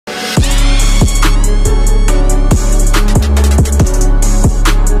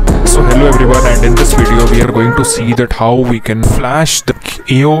and in this video we are going to see that how we can flash the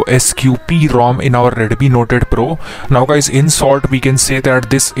AOSQP ROM in our Redmi Note 8 Pro. Now guys, in short we can say that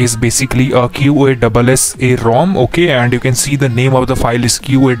this is basically a 𝗙cie ROM, okay, and you can see the name of the file is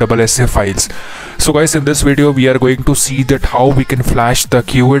𝗙cie files. So guys, in this video we are going to see that how we can flash the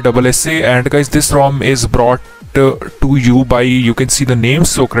𝗙cie, and guys, this ROM is brought to you by, you can see the names,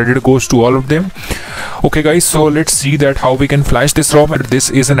 so credit goes to all of them. Okay guys, so let's see that how we can flash this ROM. This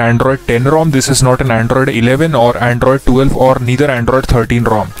is an Android 10 ROM. This is not an Android 11 or Android 12 or neither Android 13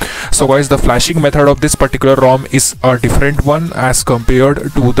 ROM. So guys, the flashing method of this particular ROM is a different one as compared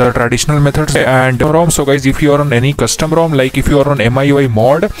to the traditional methods and ROM. So guys, if you are on any custom ROM, like if you are on 𝗵𝗵𝗿𝗲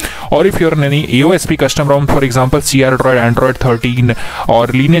mod, or if you are on any AOSP custom ROM, for example 𝗖𝗵𝗵𝗿𝗲 Android 13 or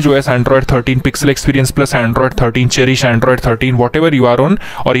Lineage OS Android 13, Pixel Experience Plus Android 13, 𝗟𝗶𝗿𝗲 Android 13, whatever you are on,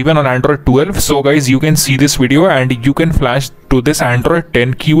 or even on Android 12. So guys, you can see this video and you can flash to this Android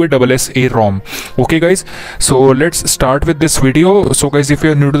 10 𝗙cie ROM. Okay guys, so let's start with this video. So guys, if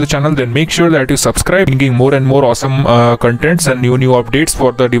you are new to the channel, then make sure that you subscribe, bringing more and more awesome contents and new updates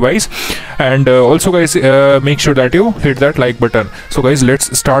for the device. And also guys, make sure that you hit that like button. So guys,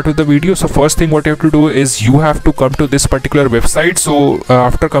 let's start with the video. So first thing what you have to do is you have to come to this particular website. So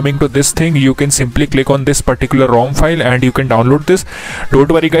after coming to this thing, you can simply click on this particular ROM file and you can download this.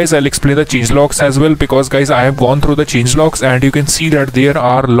 Don't worry guys, I'll explain the changelogs as well, because guys, I have gone through the changelogs and you can see that there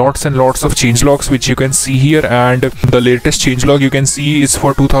are lots and lots of changelogs which you can see here, and the latest changelog you can see is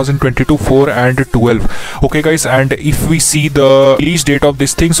for 2022 4 and 12. Okay guys, and if we see the release date of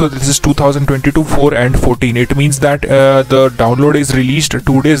this thing, so this is 2022 4 and 14. It means that the download is released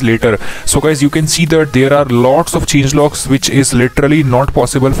 2 days later. So guys, you can see that there are lots of changelogs which is literally not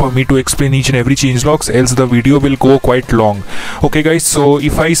possible for me to explain each and every changelogs, else the video will go quite long. Okay guys, so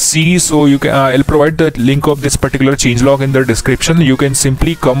if I see, so you can I'll provide the link of this particular changelog in the description. You can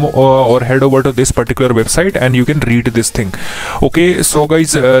simply come or head over to this particular website and you can read this thing. Okay, so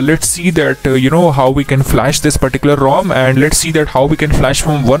guys, let's see that how we can flash this particular ROM, and let's see that how we can flash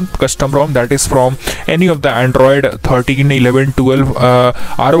from one custom ROM, that is from any of the Android 13, 11, 12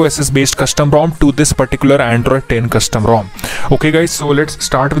 ROSs based custom ROM to this particular Android 10 custom ROM. Okay guys, so let's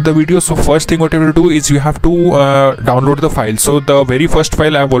start with the video. So first thing what you have to do is you have to download the file. So the very first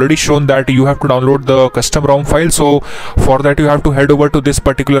file I have already shown that you have to download the custom ROM file. So for that you have to head over to this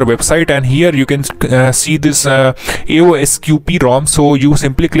particular website, and here you can see this AOSQP ROM. So you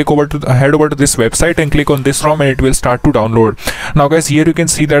simply head over to this website and click on this ROM and it will start to download. Now guys, here you can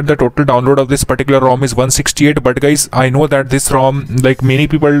see that the total download of this particular ROM is 168, but guys, I know that this ROM, like many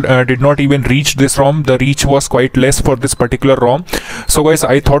people did not even reach this ROM. The reach was quite less for this particular ROM. So guys,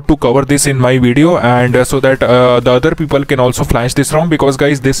 I thought to cover this in my video, and so that the other people can also flash this ROM, because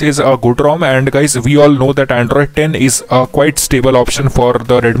guys, this is a good ROM, and guys, we all know that Android 10 is a quite stable option for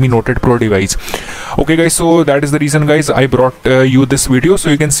the Redmi Note 8 Pro device. Okay guys, so that is the reason guys I brought you this video. So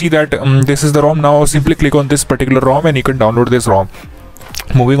you can see that this is the ROM. Now simply click on this particular ROM and you can download this ROM.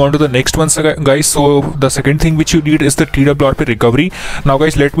 Moving on to the next one guys, so the second thing which you need is the twrp recovery. Now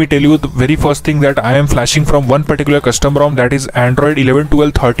guys, let me tell you the very first thing that I am flashing from one particular custom ROM, that is Android 11,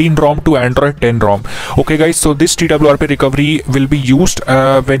 12, 13 ROM to Android 10 ROM. Okay guys, so this twrp recovery will be used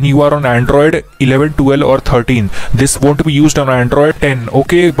when you are on Android 11, 12 or 13. This won't be used on Android 10.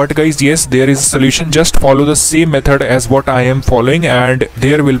 Okay, but guys, yes, there is a solution. Just follow the same method as what I am following and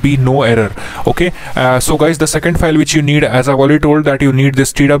there will be no error. Okay, so guys, the second file which you need, as I've already told, that you need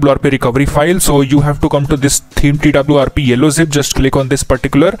this twrp recovery file. So you have to come to this theme twrp yellow zip, just click on this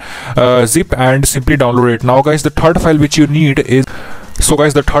particular zip and simply download it. Now guys, the third file which you need is, so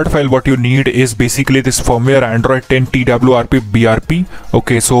guys, the third file what you need is basically this firmware Android 10 twrp.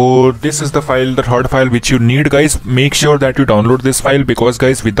 Okay, so this is the file, the third file which you need guys. Make sure that you download this file, because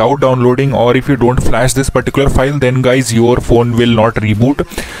guys, without downloading, or if you don't flash this particular file, then guys, your phone will not reboot.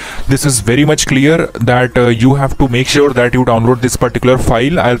 This is very much clear that you have to make sure that you download this particular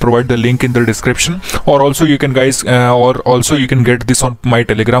file. I'll provide the link in the description, or also you can guys you can get this on my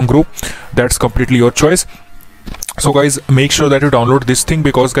Telegram group. That's completely your choice. So guys, make sure that you download this thing,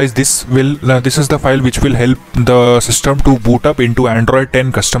 because guys, this is the file which will help the system to boot up into Android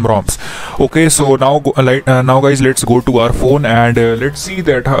 10 custom ROMs. Okay, so now guys, let's go to our phone and let's see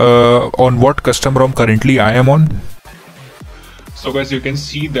that on what custom ROM currently I am on. So guys, you can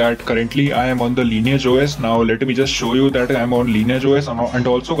see that currently I am on the Lineage OS. Now let me just show you that I am on Lineage OS, and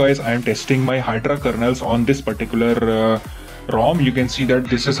also guys, I am testing my HYDRA kernels on this particular ROM. You can see that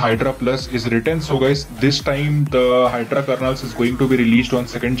this is HYDRA Plus is written. So guys, this time the HYDRA kernels is going to be released on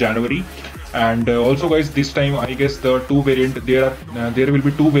 2nd January. And also guys, this time I guess the there will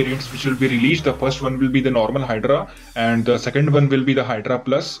be two variants which will be released. The first one will be the normal HYDRA and the second one will be the HYDRA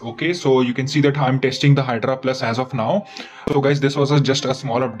Plus. Okay, so you can see that I'm testing the HYDRA Plus as of now. So guys, this was just a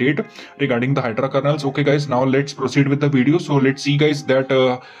small update regarding the HYDRA kernels. Okay guys, now let's proceed with the video. So let's see guys that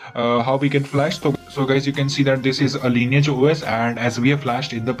how we can flash. So guys, you can see that this is a Lineage OS, and as we have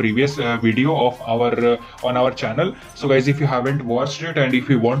flashed in the previous video of our on our channel. So guys, if you haven't watched it and if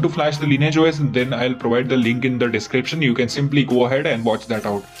you want to flash the Lineage OS, then I'll provide the link in the description. You can simply go ahead and watch that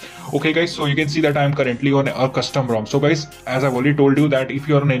out. Okay guys, so you can see that I am currently on a custom ROM. So guys, as I've already told you that if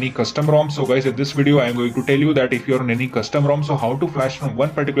you are on any custom ROM, so guys, in this video I am going to tell you that if you are on any custom ROM, so how to flash from one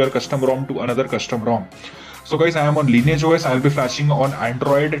particular custom ROM to another custom ROM. So guys, I am on Lineage OS. I'll be flashing on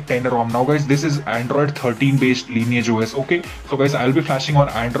Android 10 ROM. Now guys, this is Android 13 based Lineage OS. Okay, so guys, I'll be flashing on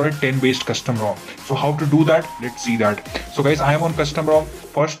Android 10 based custom ROM. So how to do that? Let's see that. So guys, I am on custom ROM.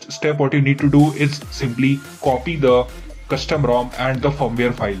 First step what you need to do is simply copy the custom ROM and the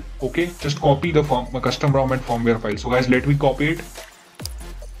firmware file. Okay, just copy the custom ROM and firmware file. So guys, let me copy it.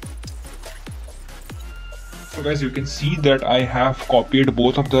 So guys, you can see that I have copied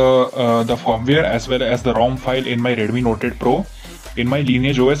both of the firmware as well as the ROM file in my Redmi Note 8 Pro, in my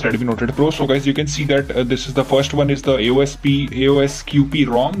Lineage OS Redmi Note 8 Pro. So guys, you can see that this is the first one is the AOSQP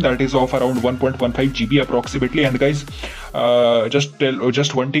ROM, that is of around 1.15 GB approximately. And guys,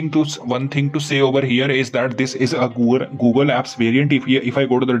 just one thing to say over here is that this is a Google Apps variant. If I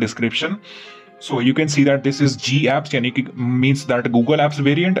go to the description, so you can see that this is 𝗙apps, means that Google Apps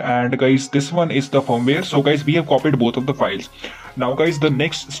variant, and guys, this one is the firmware. So guys, we have copied both of the files. Now guys, the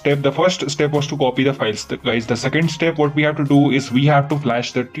next step, the first step was to copy the files. Guys, the second step what we have to do is we have to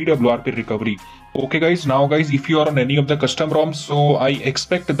flash the TWRP recovery. Okay guys, now guys, if you are on any of the custom ROMs, so I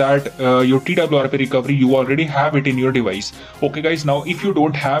expect that your TWRP recovery, you already have it in your device. Okay guys, now if you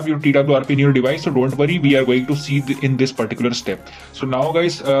don't have your TWRP in your device, so don't worry, we are going to see in this particular step. So now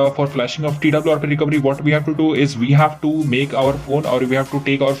guys, for flashing of TWRP recovery, what we have to do is we have to make our phone, or we have to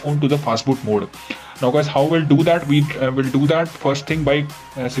take our phone to the fast boot mode. Now guys, how we'll do that? We will do that first thing by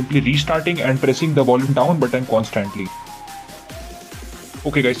simply restarting and pressing the volume down button constantly.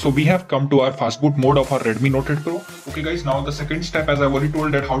 Okay guys, so we have come to our fastboot mode of our Redmi Note 8 Pro. Okay guys, now the second step, as I've already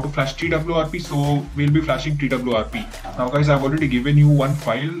told, that how to flash TWRP, so we'll be flashing TWRP. Now guys, I've already given you one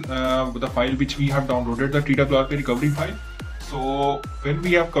file, the file which we have downloaded, the TWRP recovery file. So when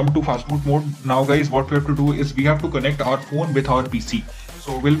we have come to fastboot mode, now guys, what we have to do is we have to connect our phone with our PC.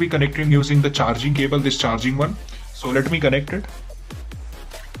 So we'll be connecting using the charging cable, this charging one. So let me connect it.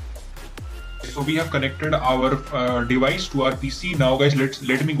 So we have connected our device to our PC. Now guys,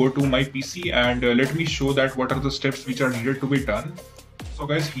 let me go to my PC and let me show that what are the steps which are needed to be done. So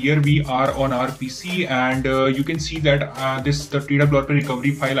guys, here we are on our PC, and you can see that this the TWRP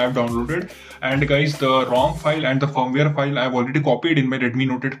recovery file I've downloaded, and guys, the ROM file and the firmware file I've already copied in my Redmi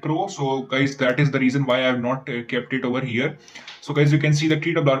Note 8 Pro. So guys, that is the reason why I've not kept it over here. So guys, you can see the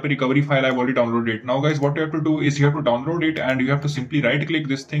TWRP recovery file I've already downloaded. Now guys, what you have to do is you have to download it, and you have to simply right click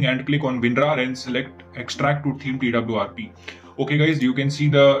this thing and click on WinRAR and select extract to theme TWRP. Okay guys, you can see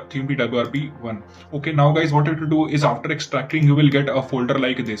the theme TWRP one. Okay, now guys, what you have to do is after extracting, you will get a folder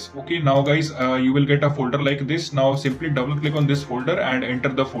like this. Okay, now guys, you will get a folder like this. Now simply double click on this folder and enter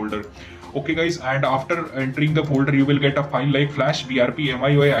the folder. Okay guys, and after entering the folder, you will get a file like flash brp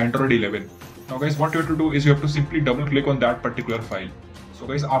MIUI Android 11. Now guys, what you have to do is you have to simply double click on that particular file. So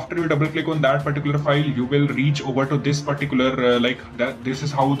guys, after you double click on that particular file, you will reach over to this particular this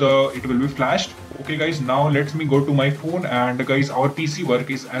is how it will be flashed. Okay guys, now let me go to my phone, and guys, our PC work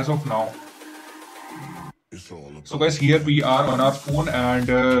is as of now. So guys, here we are on our phone,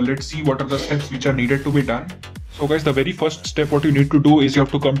 and let's see what are the steps which are needed to be done. So guys, the very first step what you need to do is you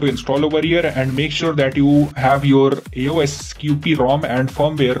have to come to install over here and make sure that you have your AOSQP ROM and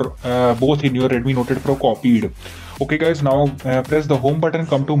firmware both in your Redmi Note 8 Pro copied. Okay guys, now press the home button,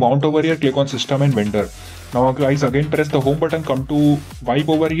 come to mount over here, click on system and vendor. Now guys, again press the home button, come to wipe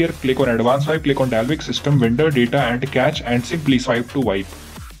over here, click on advanced wipe, click on Dalvik system vendor data and cache, and simply swipe to wipe.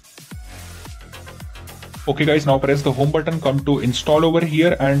 Okay guys, now press the home button, come to install over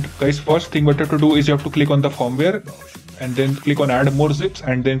here, and guys, first thing what you have to do is you have to click on the firmware and then click on add more zips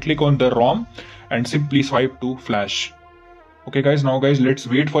and then click on the ROM and simply swipe to flash. Okay guys, now guys, let's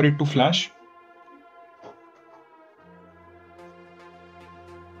wait for it to flash.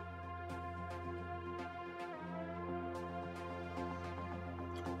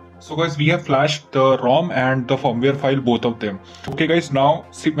 So guys, we have flashed the ROM and the firmware file, both of them. Okay guys, now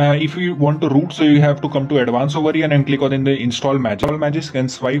if you want to root, so you have to come to advanced over here and click on in the install magic and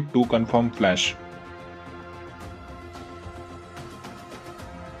swipe to confirm flash.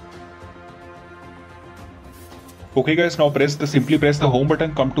 Okay guys, now simply press the home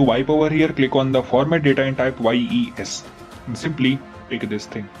button, come to wipe over here, click on the format data and type YES and simply take this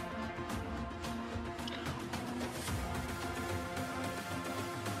thing.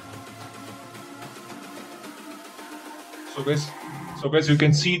 So guys, you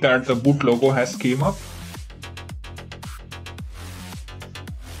can see that the boot logo has came up.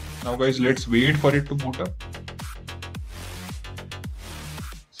 Now guys, let's wait for it to boot up.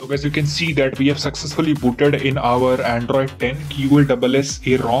 So guys, you can see that we have successfully booted in our Android 10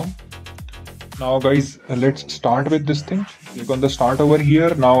 𝗙cie_HZZ ROM. Now guys, let's start with this thing. Click on the start over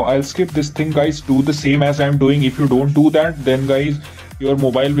here. Now I'll skip this thing guys, do the same as I'm doing. If you don't do that, then guys, your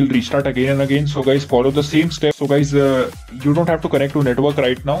mobile will restart again and again. So guys, follow the same steps. So guys, you don't have to connect to network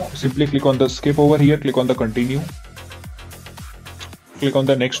right now. Simply click on the skip over here, click on the continue. Click on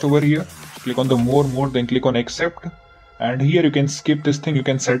the next over here, click on the more, then click on accept. And here you can skip this thing, you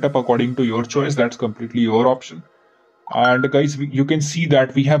can set up according to your choice, that's completely your option. And guys, you can see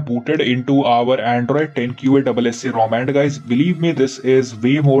that we have booted into our Android 10 𝗙cie ROM. And guys, believe me, this is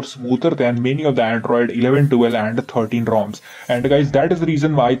way more smoother than many of the Android 11, 12 and 13 ROMs. And guys, that is the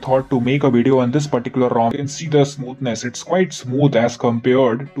reason why I thought to make a video on this particular ROM. You can see the smoothness, it's quite smooth as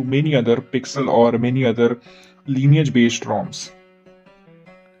compared to many other Pixel or many other lineage based ROMs.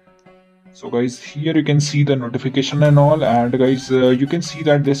 So guys, here you can see the notification and all, and guys, you can see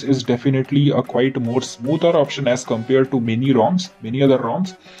that this is definitely a quite more smoother option as compared to many other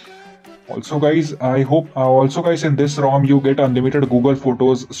ROMs. Also guys, I hope in this ROM you get unlimited Google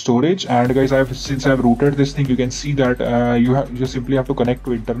Photos storage. And guys, since I've rooted this thing, you can see that you simply have to connect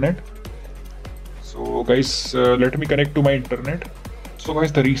to internet. So guys, let me connect to my internet. So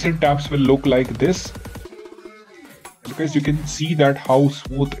guys, the recent tabs will look like this. Guys, you can see that how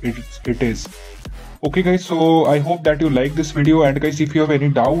smooth it is. Okay guys, so I hope that you like this video, and guys, if you have any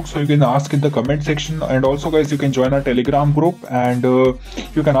doubts, so you can ask in the comment section. And also guys, you can join our Telegram group and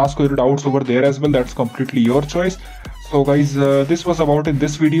you can ask your doubts over there as well. That's completely your choice. So guys, this was about in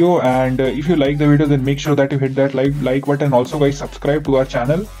this video, and if you like the video, then make sure that you hit that like button. Also guys, subscribe to our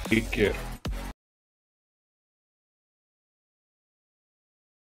channel. Take care.